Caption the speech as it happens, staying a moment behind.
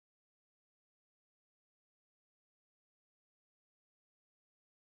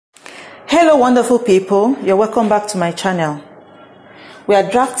Hello wonderful people, you're welcome back to my channel. We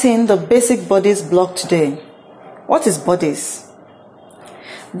are drafting the basic bodice block today. What is bodice?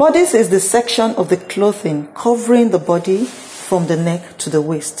 Bodice is the section of the clothing covering the body from the neck to the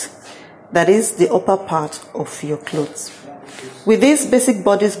waist. That is the upper part of your clothes. With this basic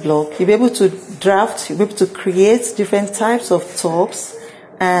bodice block, you'll be able to draft, you'll be able to create different types of tops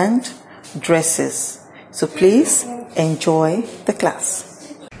and dresses. So please enjoy the class.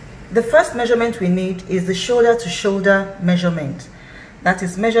 The first measurement we need is the shoulder to shoulder measurement. That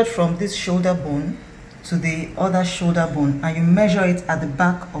is measured from this shoulder bone to the other shoulder bone, and you measure it at the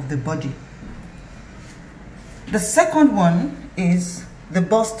back of the body. The second one is the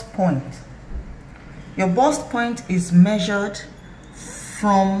bust point. Your bust point is measured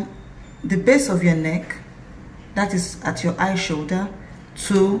from the base of your neck, that is at your eye shoulder,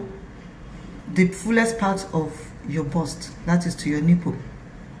 to the fullest part of your bust, that is to your nipple.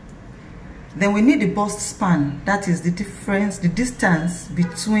 Then we need the bust span, that is the difference, the distance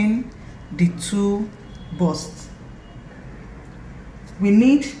between the two busts. We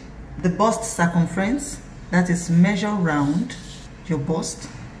need the bust circumference, that is measure round your bust.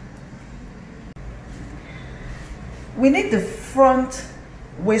 We need the front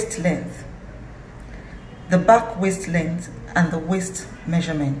waist length, the back waist length, and the waist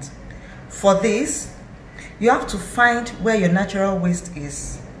measurement. For this, you have to find where your natural waist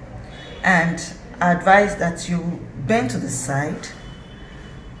is, and I advise that you bend to the side.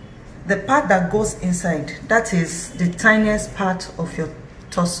 The part that goes inside, that is the tiniest part of your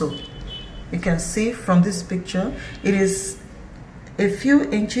torso. You can see from this picture, it is a few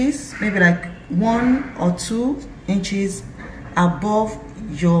inches, maybe like 1 or 2 inches above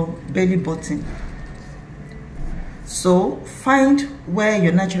your belly button. So find where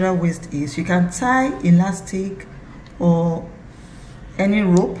your natural waist is. You can tie elastic or any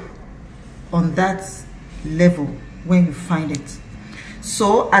rope on that level when you find it.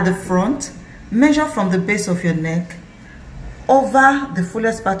 So at the front, measure from the base of your neck over the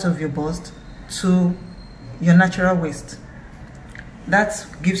fullest part of your bust to your natural waist. That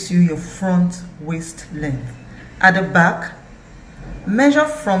gives you your front waist length. At the back, measure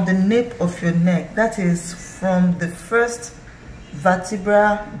from the nape of your neck, that is from the first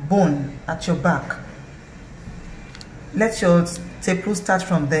vertebral bone at your back. Let your tape rule start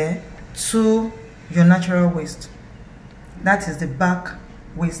from there to your natural waist. That is the back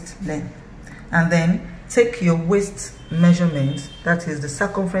waist length. And then take your waist measurement, that is the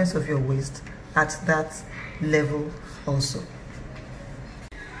circumference of your waist, at that level also.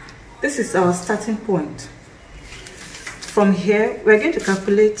 This is our starting point. From here, we're going to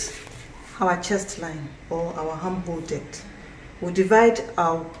calculate our chest line or our armhole depth. We'll divide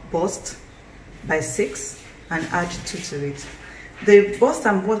our bust by 6 and add 2 to it. The bust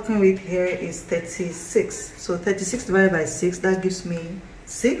I'm working with here is 36. So 36 divided by 6, that gives me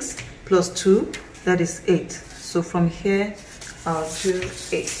 6 plus 2, that is 8. So from here, I'll do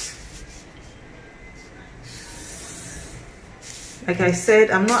 8. Like I said,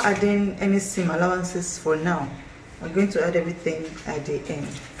 I'm not adding any seam allowances for now. I'm going to add everything at the end.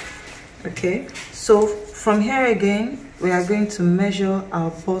 Okay, so from here again, we are going to measure our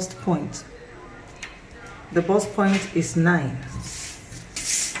bust point. The bust point is 9.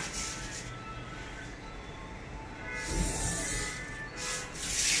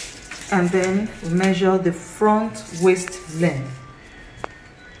 And then we measure the front waist length.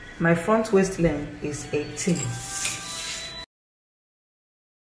 My front waist length is 18.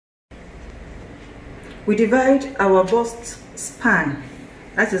 We divide our bust span,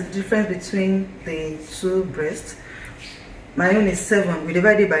 that is the difference between the two breasts. My own is 7, we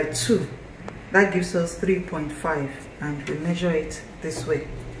divide it by 2. That gives us 3.5, and we measure it this way.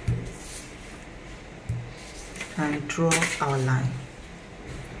 And draw our line.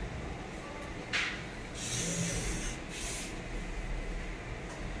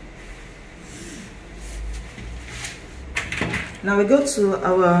 Now we go to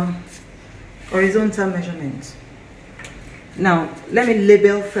our horizontal measurement. Now let me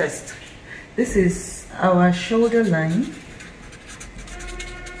label first. This is our shoulder line.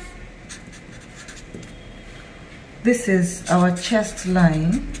 This is our chest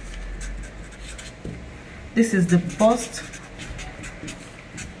line. This is the bust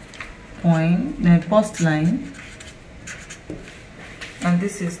point, the bust line, and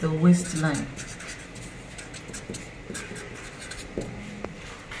this is the waistline.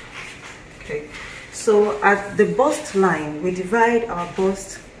 Okay, so at the bust line, we divide our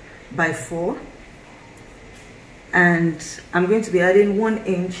bust by 4, and I'm going to be adding 1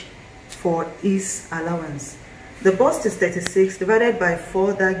 inch for ease allowance. The bust is 36 divided by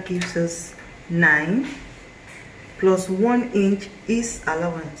 4, that gives us 9, plus 1 inch is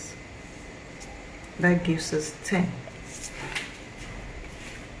allowance, that gives us 10.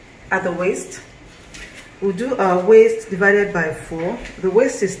 At the waist, we'll do our waist divided by 4. The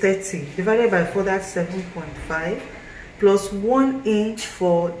waist is 30 divided by 4, that's 7.5, plus 1 inch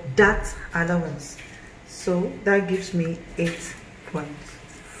for that allowance, so that gives me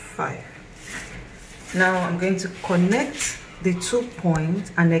 8.5. Now I'm going to connect the 2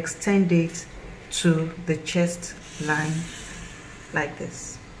 points and extend it to the chest line like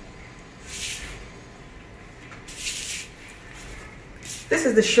this. This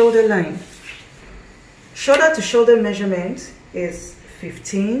is the shoulder line. Shoulder to shoulder measurement is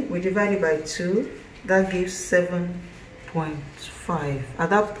 15. We divide it by 2. That gives 7.5. At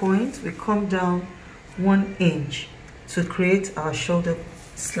that point, we come down 1 inch to create our shoulder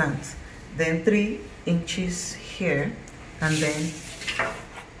slant. Then 3 inches here, and then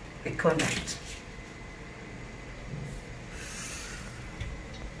we connect.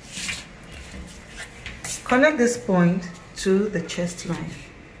 Connect this point to the chest line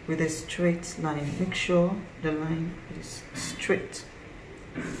with a straight line. Make sure the line is straight.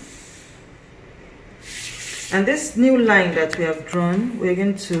 And this new line that we have drawn, we're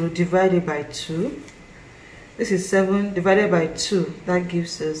going to divide it by 2. This is 7 divided by 2, that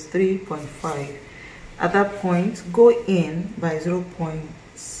gives us 3.5. At that point, go in by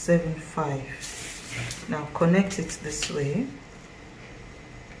 0.75. Now connect it this way,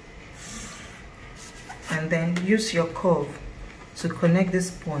 and then use your curve to connect this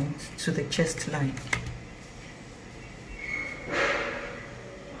point to the chest line.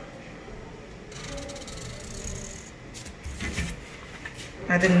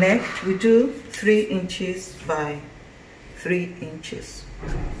 At the neck, we do 3 inches by 3 inches.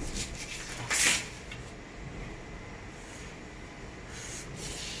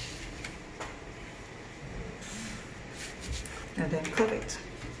 And then curve it.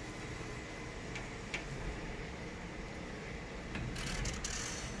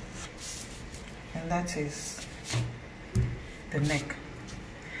 And that is the neck.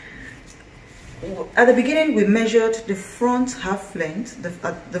 At the beginning, we measured the front half length,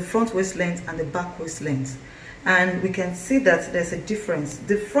 the front waist length and the back waist length. And we can see that there's a difference.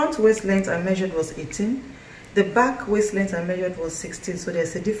 The front waist length I measured was 18. The back waist length I measured was 16. So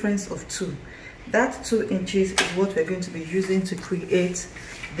there's a difference of 2. That 2 inches is what we're going to be using to create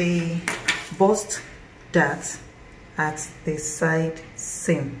the bust dart at the side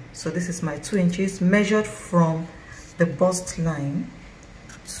seam. So this is my 2 inches measured from the bust line,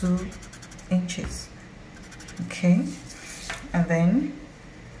 2 inches. Okay, and then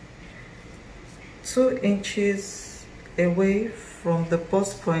 2 inches away from the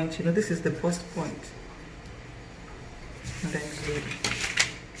bust point. You know, this is the bust point. And then we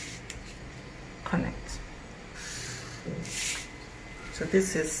connect. So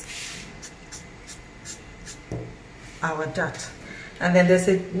this is our dart. And then there's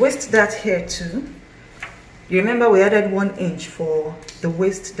a waist dart here too. You remember we added 1 inch for the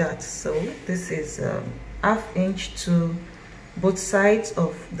waist dart, so this is ½ inch to both sides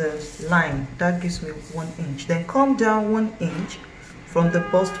of the line. That gives me 1 inch. Then come down 1 inch from the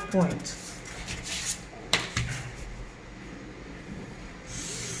bust point.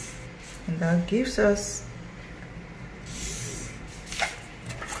 And that gives us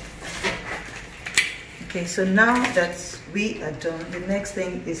okay. So now that we are done, the next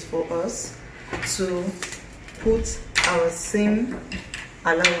thing is for us to put our seam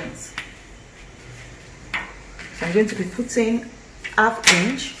allowance. So I'm going to be putting ½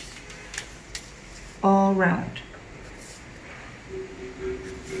 inch all round.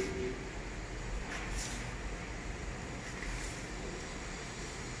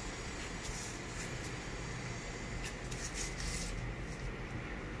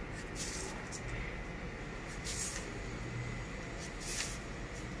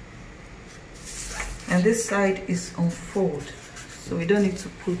 And this side is on fold, so we don't need to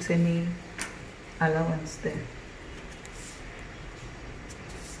put any allowance there.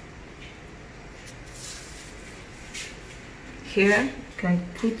 Here, you can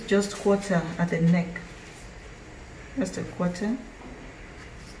put just quarter at the neck, just a quarter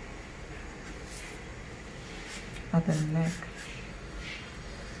at the neck.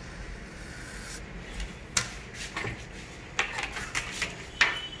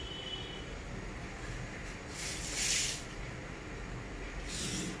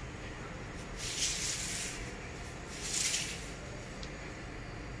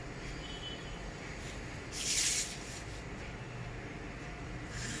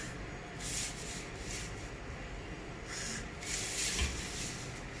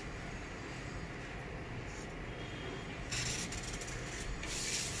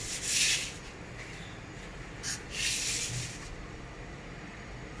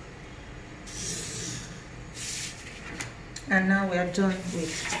 And now we are done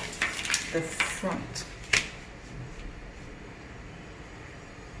with the front.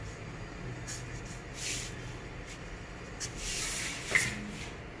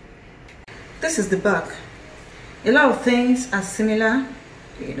 This is the back. A lot of things are similar,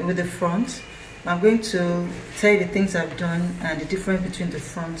 with the front. I'm going to tell you the things I've done and the difference between the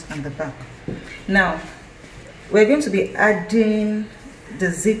front and the back. Now, we're going to be adding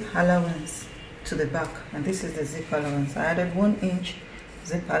the zip allowance to the back, and this is the zip allowance. I added 1 inch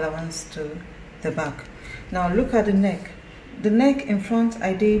zip allowance to the back. Now look at the neck. The neck in front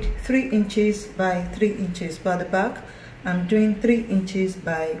I did 3 inches by 3 inches, but the back I'm doing 3 inches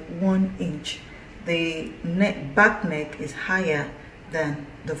by 1 inch. The back neck is higher than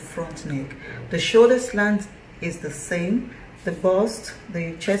the front neck. The shoulder slant is the same. The bust,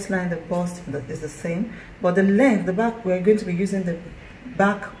 the chest line, the bust is the same. But the length, the back, we're going to be using the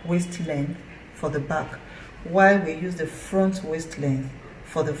back waist length for the back, while we use the front waist length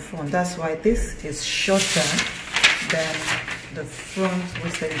for the front. That's why this is shorter than the front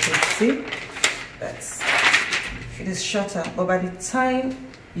waist length. You can see it is shorter, but by the time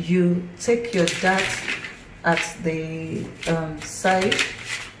you take your dart at the side,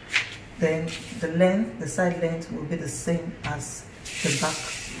 then the side length will be the same as the back.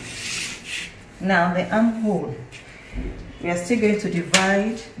 Now the armhole, we are still going to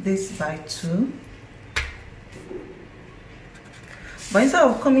divide this by 2, but instead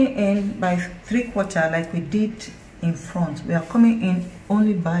of coming in by 3/4 like we did in front, we are coming in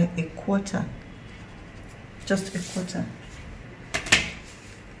only by 1/4, just 1/4.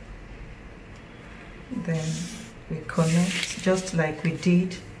 Then we connect just like we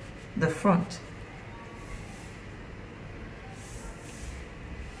did the front.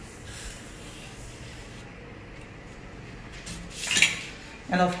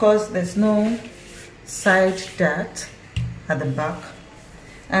 And of course there's no side dart at the back,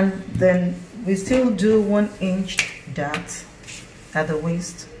 and then we still do 1 inch dart at the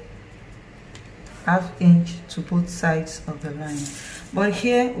waist, 1/2 inch to both sides of the line. But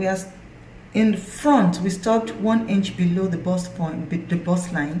here we are in the front, we stopped 1 inch below the bust point, the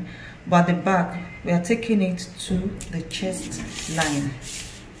bust line, but the back we are taking it to the chest line.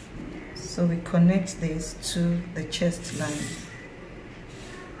 So we connect this to the chest line.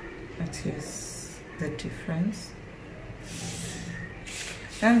 That is the difference.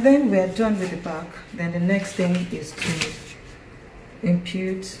 And then we are done with the back. Then the next thing is to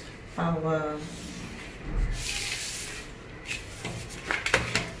impute our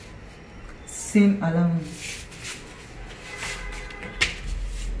seam allowance.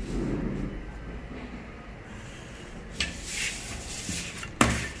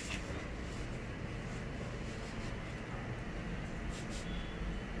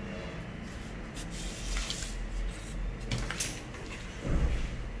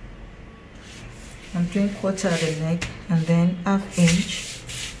 I'm doing 1/4 of the neck and then 1/2 inch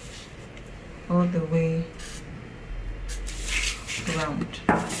all the way round.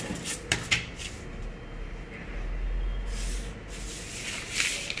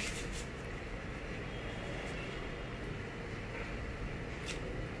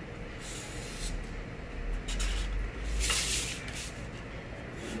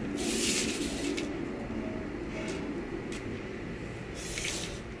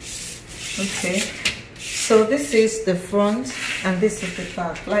 Okay, so this is the front and this is the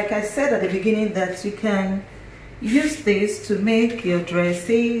back. Like I said at the beginning, that you can use this to make your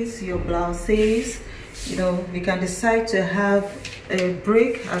dresses, your blouses. You know, you can decide to have a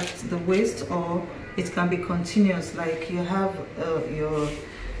break at the waist, or it can be continuous, like you have your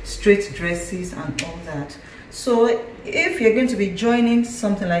straight dresses and all that. So if you're going to be joining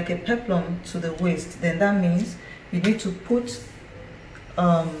something like a peplum to the waist, then that means you need to put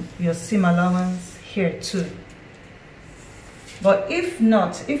your seam allowance here too. But if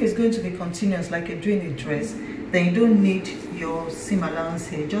not, if it's going to be continuous like you're doing a dress, then you don't need your seam allowance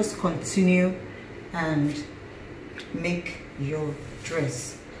here. Just continue and make your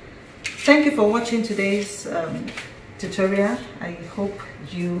dress. Thank you for watching today's tutorial. I hope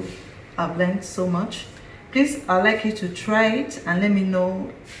you have learned so much. Please, I'd like you to try it and let me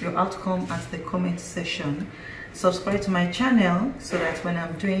know your outcome at the comment section. Subscribe to my channel so that when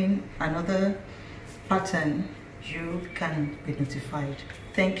I'm doing another pattern, you can be notified.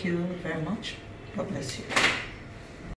 Thank you very much. God bless you.